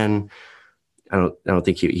times. And I don't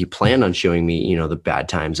think he planned on showing me, the bad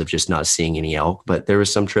times of just not seeing any elk, but there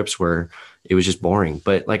was some trips where it was just boring.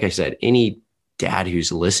 But like I said, any dad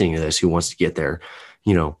who's listening to this, who wants to get their,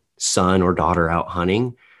 son or daughter out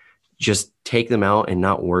hunting, just take them out and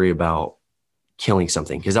not worry about killing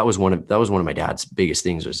something. Cause that was one of my dad's biggest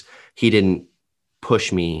things was he didn't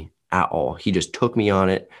push me at all. He just took me on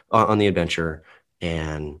the adventure,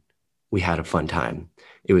 and we had a fun time.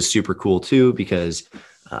 It was super cool too, because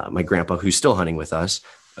my grandpa, who's still hunting with us,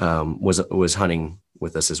 was hunting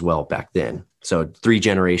with us as well back then. So 3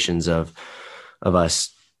 generations of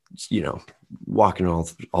us, walking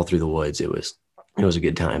all through the woods. It was a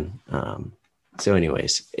good time. So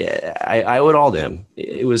anyways, I owe it all to him.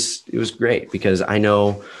 It was great, because I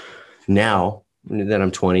know now that I'm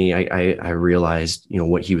 20, I realized,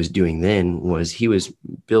 what he was doing then was he was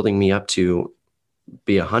building me up to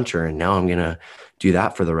be a hunter. And now I'm going to do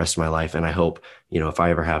that for the rest of my life. And I hope, if I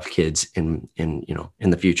ever have kids in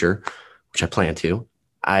the future, which I plan to,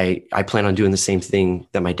 I plan on doing the same thing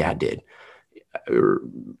that my dad did.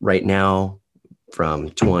 Right now, from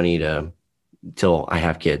 20 to till I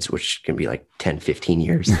have kids, which can be like 10, 15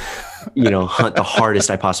 years, hunt the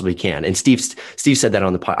hardest I possibly can. And Steve said that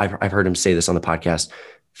on the I've heard him say this on the podcast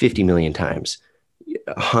 50 million times.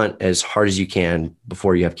 Hunt as hard as you can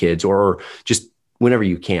before you have kids, or just whenever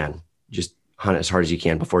you can, just hunt as hard as you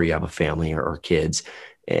can before you have a family or kids.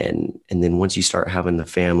 And then once you start having the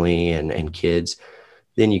family and kids,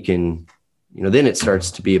 then you can, then it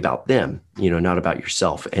starts to be about them, not about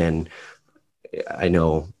yourself. And I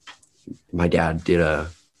know my dad did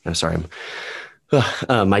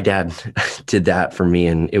my dad did that for me.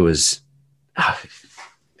 And it was,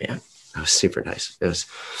 man, that was super nice. It was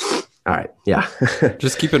all right. Yeah.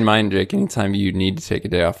 Just keep in mind, Jake, anytime you need to take a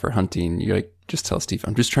day off for hunting, you just tell Steve,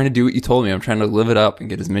 I'm just trying to do what you told me. I'm trying to live it up and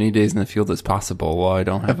get as many days in the field as possible while I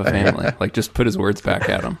don't have a family. Just put his words back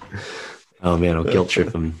at him. Oh man, I'll guilt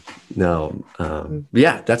trip him. No.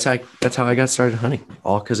 Yeah, that's how I got started hunting,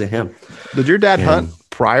 all because of him. Did your dad hunt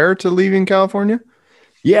prior to leaving California?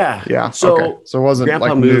 Yeah. Yeah. So it wasn't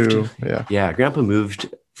Grandpa moved. New. Yeah. Yeah. Grandpa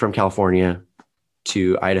moved from California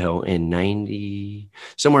to Idaho in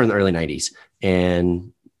somewhere in the early 90s.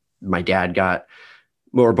 And my dad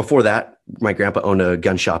before that, my grandpa owned a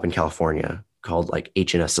gun shop in California called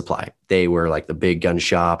H&S Supply. They were the big gun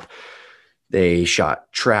shop. They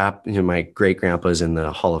shot trap. My great grandpa's in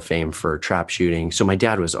the Hall of Fame for trap shooting. So my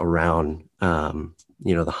dad was around,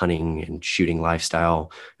 the hunting and shooting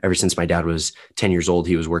lifestyle. Ever since my dad was 10 years old,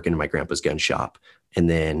 he was working in my grandpa's gun shop, and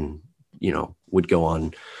then, would go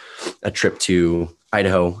on a trip to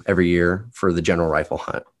Idaho every year for the general rifle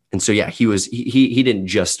hunt. And so, yeah, he didn't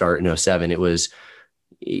just start in 2007. It was,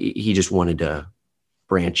 he just wanted to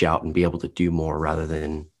branch out and be able to do more rather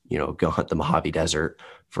than, go hunt the Mojave Desert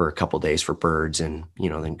for a couple of days for birds and,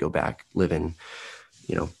 then go back live in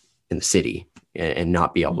the city and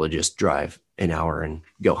not be able to just drive an hour and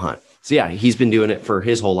go hunt. So yeah, he's been doing it for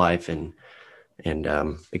his whole life and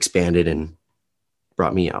expanded and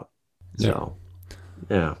brought me out. So,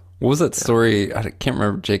 yeah. What was that story? I can't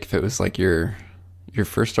remember, Jake, if it was your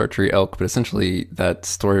first archery elk, but essentially that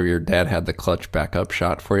story where your dad had the clutch backup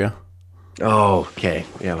shot for you. Oh, okay.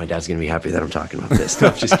 Yeah, my dad's going to be happy that I'm talking about this.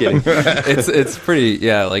 No, just kidding. It's pretty,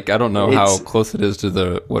 yeah, I don't know how close it is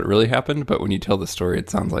to what really happened, but when you tell the story, it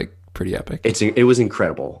sounds pretty epic. It was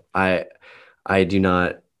incredible. I am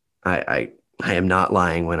not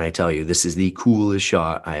lying when I tell you this is the coolest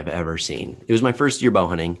shot I have ever seen. It was my first year bow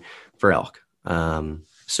hunting for elk.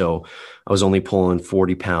 So I was only pulling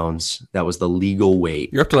 40 pounds. That was the legal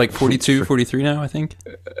weight. You're up to 42, 43 now, I think?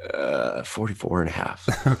 44 and a half.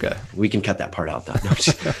 Okay. We can cut that part out though. No,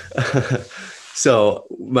 so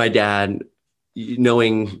my dad,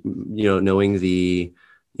 knowing the,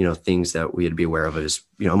 things that we had to be aware of is,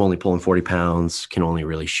 I'm only pulling 40 pounds, can only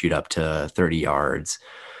really shoot up to 30 yards.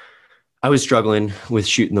 I was struggling with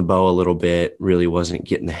shooting the bow a little bit, really wasn't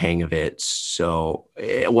getting the hang of it. So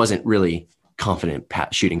it wasn't really confident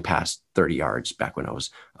shooting past 30 yards back when I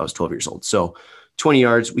was 12 years old. So 20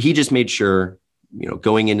 yards, he just made sure,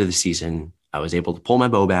 going into the season, I was able to pull my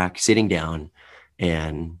bow back, sitting down,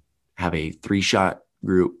 and have a 3-shot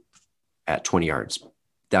group at 20 yards.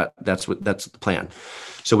 That's the plan.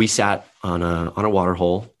 So we sat on a water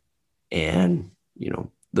hole, and,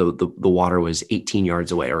 the water was 18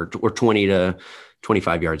 yards away or 20 to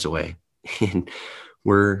 25 yards away. And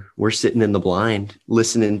we're sitting in the blind,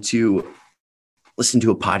 listening to a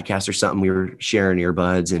podcast or something. We were sharing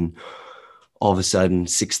earbuds, and all of a sudden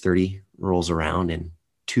 6:30 rolls around and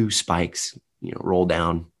 2 spikes, roll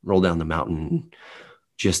down the mountain.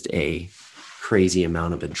 Just a crazy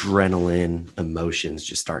amount of adrenaline, emotions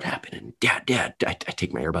just start happening. Dad, I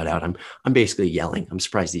take my earbud out. I'm basically yelling. I'm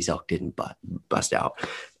surprised these elk didn't bust out.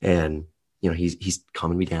 And, he's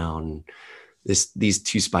calming me down. These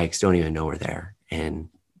 2 spikes don't even know we're there. And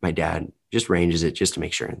my dad just ranges it just to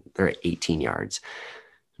make sure they're at 18 yards.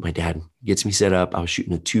 my dad gets me set up. I was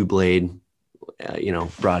shooting a 2-blade,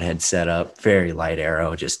 broadhead setup, very light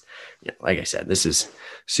arrow. Just like I said, this is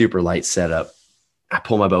super light setup. I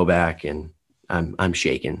pull my bow back and I'm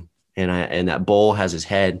shaking, and that bull has his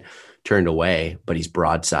head turned away, but he's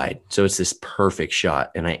broadside. So it's this perfect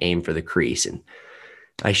shot, and I aim for the crease and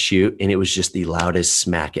I shoot, and it was just the loudest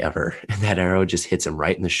smack ever. And that arrow just hits him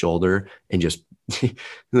right in the shoulder and just, it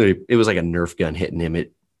was like a Nerf gun hitting him.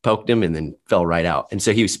 It poked him and then fell right out. And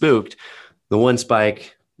so he was spooked. The one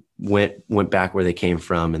spike went back where they came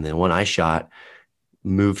from. And then one I shot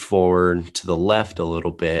moved forward to the left a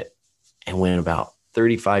little bit and went about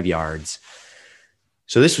 35 yards.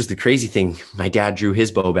 So this was the crazy thing. My dad drew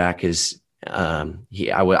his bow back because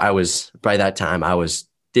I was by that time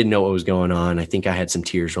didn't know what was going on. I think I had some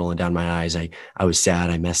tears rolling down my eyes. I was sad.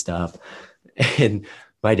 I messed up, and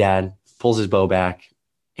my dad pulls his bow back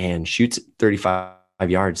and shoots 35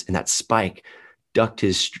 yards, and that spike ducked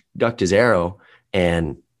his arrow,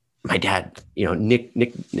 and my dad,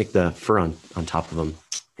 nicked the fur on top of him,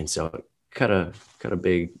 and so it cut a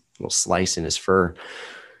big little slice in his fur.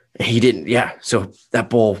 He didn't, so that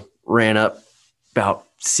bull ran up about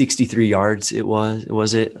 63 yards.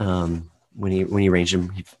 When he ranged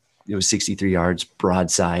him, it was 63 yards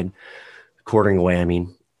broadside, quartering away,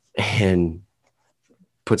 and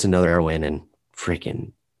puts another arrow in and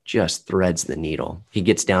freaking just threads the needle. He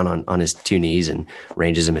gets down on his 2 knees and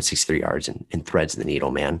ranges him at 63 yards and threads the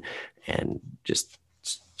needle, man, and just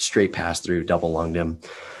straight pass through, double lunged him.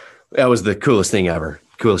 That was the coolest thing ever.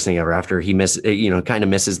 After he kind of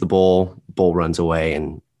misses the bull runs away,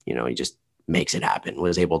 and, he just makes it happen,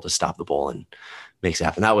 was able to stop the bull and makes it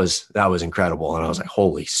happen. That was incredible. And I was like,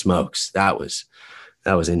 holy smokes, that was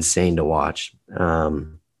insane to watch.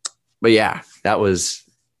 But yeah, that was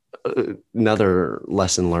another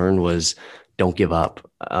lesson learned, was don't give up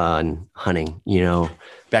on hunting.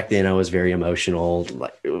 Back then I was very emotional.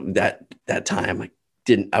 Like that time,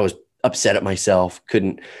 I was upset at myself,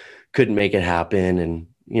 couldn't make it happen. And,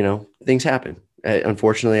 things happen.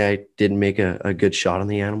 Unfortunately, I didn't make a good shot on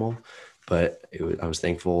the animal, but I was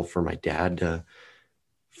thankful for my dad to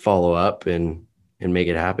follow up and make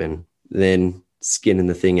it happen. Then skinning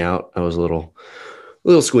the thing out, I was a little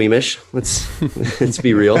squeamish. Let's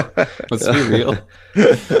be real. Let's be real.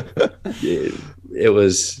 It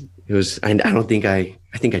was, I think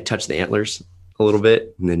I touched the antlers a little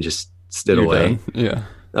bit and then just stood away. Done. Yeah.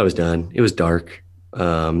 I was done. It was dark.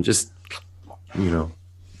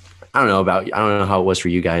 I don't know how it was for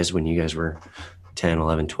you guys when you guys were 10,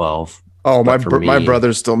 11, 12. Oh, my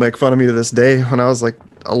brothers still make fun of me to this day. When I was like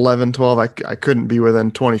 11, 12, I couldn't be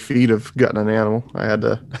within 20 feet of gutting an animal. I had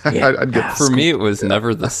to, I'd get for me, it was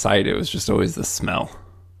never the sight. It was just always the smell.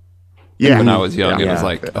 Yeah. When I was young, it was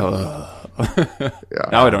like, now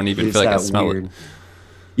I don't even feel like I smell it.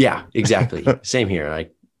 Yeah, exactly. Same here.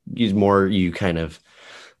 Like, you kind of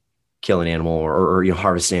kill an animal or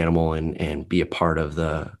harvest an animal and be a part of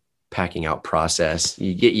the packing out process.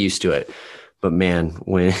 You get used to it. But man,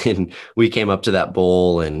 when we came up to that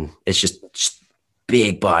bull and it's just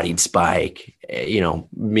big bodied spike,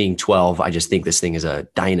 being 12, I just think this thing is a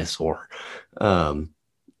dinosaur.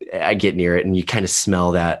 I get near it and you kind of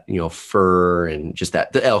smell that, fur and just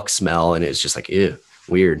the elk smell. And it's just like, ew,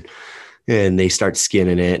 weird. And they start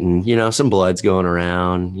skinning it and, some blood's going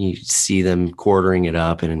around. You see them quartering it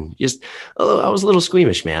up and I was a little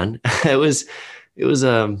squeamish, man. It was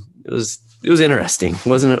interesting.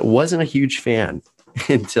 Wasn't a huge fan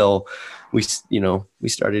until we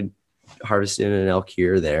started harvesting an elk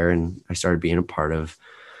here or there, and I started being a part of,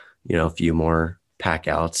 a few more pack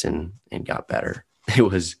outs and got better. It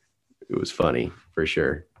was funny for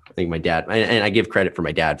sure. I think my dad, and I give credit for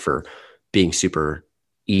my dad for being super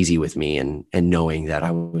easy with me and knowing that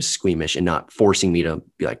I was squeamish and not forcing me to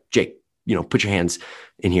be like, Jake, put your hands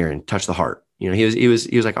in here and touch the heart. He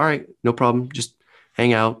was like, all right, no problem. Just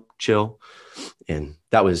hang out, chill. And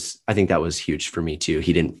I think that was huge for me too.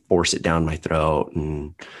 He didn't force it down my throat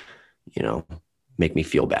and, make me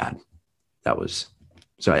feel bad. That was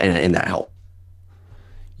so, and that helped.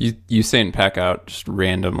 You saying pack out, just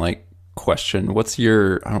random question. What's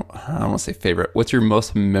your, I don't want to say favorite. What's your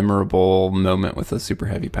most memorable moment with a super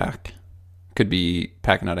heavy pack? Could be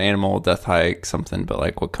packing out animal, death hike, something, but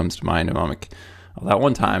what comes to mind? I'm like, that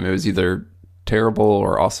one time it was either terrible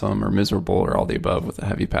or awesome or miserable or all the above with a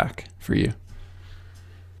heavy pack for you.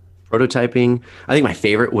 Prototyping. I think my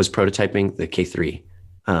favorite was prototyping the K3.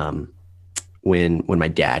 When my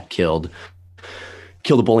dad killed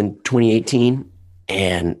a bull in 2018,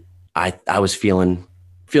 and I was feeling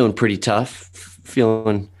pretty tough,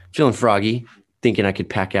 feeling froggy, thinking I could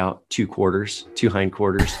pack out 2 hind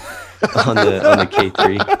quarters. on the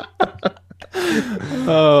K3.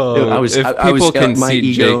 Oh, if people can see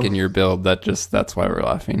ego, Jake in your build, that's why we're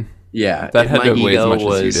laughing. Yeah, that had to weigh as much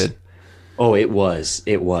as you did. Oh, it was,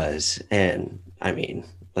 and I mean,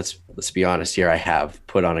 let's be honest here. I have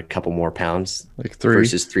put on a couple more pounds, like 3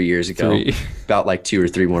 versus 3 years ago. About like 2 or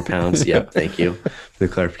 3 more pounds. Yep, thank you for the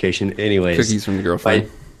clarification. Anyways, cookies from the girlfriend.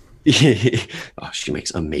 Oh, she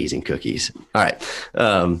makes amazing cookies. All right.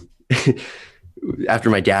 After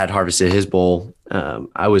my dad harvested his bull,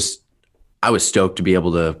 I was stoked to be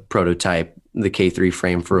able to prototype the K3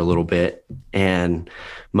 frame for a little bit, and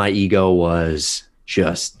my ego was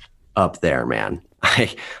just up there, man.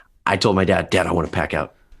 I told my dad, I want to pack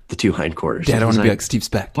out the 2 hindquarters. Dad, I want to be like Steve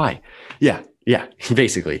Speck. Why? Yeah,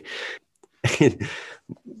 basically.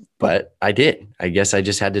 But I did. I guess I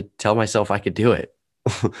just had to tell myself I could do it.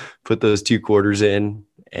 Put those 2 quarters in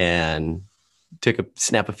and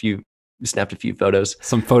snapped a few photos.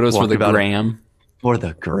 Some photos for the gram. For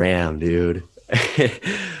the gram, dude.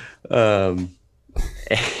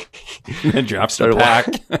 Drops the pack.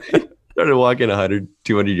 Started walking 100,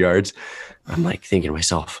 200 yards. I'm like thinking to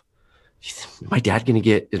myself, is my dad going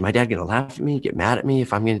to laugh at me, get mad at me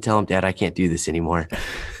if I'm going to tell him, Dad, I can't do this anymore?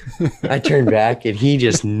 I turned back and he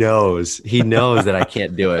just knows. He knows that I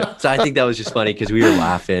can't do it. So I think that was just funny because we were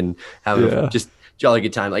laughing, having just jolly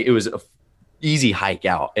good time. Like it was an easy hike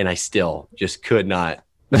out and I still just could not.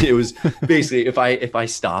 It was basically if I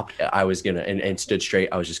stopped, I was gonna and stood straight,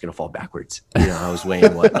 I was just gonna fall backwards. I was weighing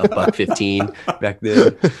 $115 back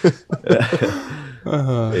then.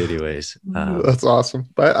 Anyways, that's awesome.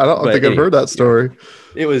 But I don't think I've heard that story.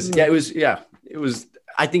 It was.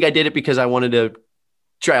 I think I did it because I wanted to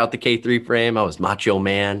try out the K3 frame. I was macho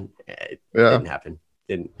man. It didn't happen.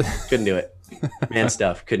 Couldn't do it. Man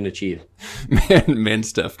stuff couldn't achieve. Man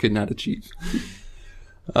stuff could not achieve.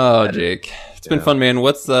 Oh, Jake, it's been fun, man.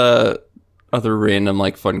 What's the other random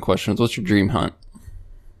fun questions? What's your dream hunt?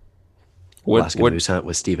 Alaska moose hunt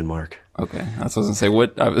with Steve and Mark. Okay, that's what I was gonna say.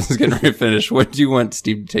 What I was getting ready to finish. What do you want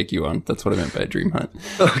Steve to take you on? That's what I meant by dream hunt.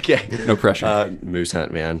 Okay, no pressure. Moose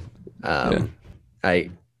hunt, man.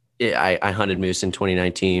 I hunted moose in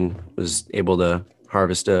 2019. Was able to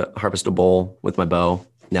harvest a bull with my bow.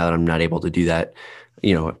 Now that I'm not able to do that,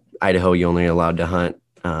 Idaho, you only allowed to hunt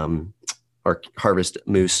or harvest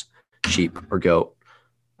moose, sheep, or goat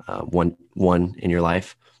one in your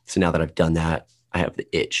life. So now that I've done that, I have the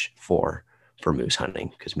itch for moose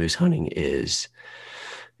hunting because moose hunting is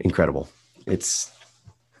incredible. It's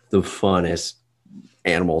the funnest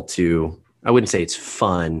animal I wouldn't say it's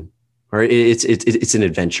fun, or it's an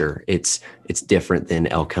adventure. It's different than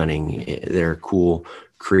elk hunting. They're a cool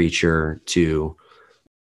creature to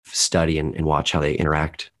study and watch how they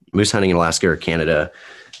interact. Moose hunting in Alaska or Canada,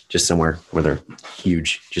 just somewhere where they're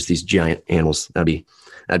huge, just these giant animals. That'd be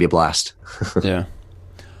a blast. Yeah.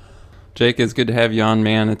 Jake, it's good to have you on,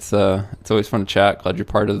 man. It's always fun to chat. Glad you're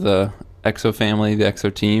part of the EXO family, the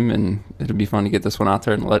EXO team, and it'll be fun to get this one out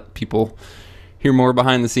there and let people hear more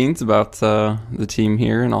behind the scenes about the team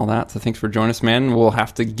here and all that. So thanks for joining us, man. We'll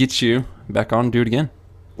have to get you back on and do it again.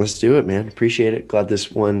 Let's do it, man. Appreciate it. Glad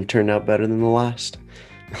this one turned out better than the last.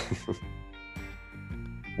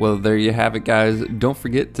 Well, there you have it, guys. Don't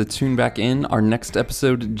forget to tune back in. Our next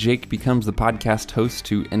episode, Jake becomes the podcast host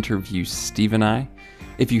to interview Steve and I.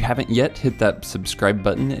 If you haven't yet, hit that subscribe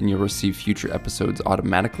button and you'll receive future episodes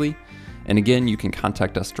automatically. And again, you can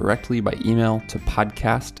contact us directly by email to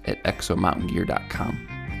podcast@exomountaingear.com.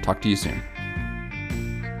 Talk to you soon.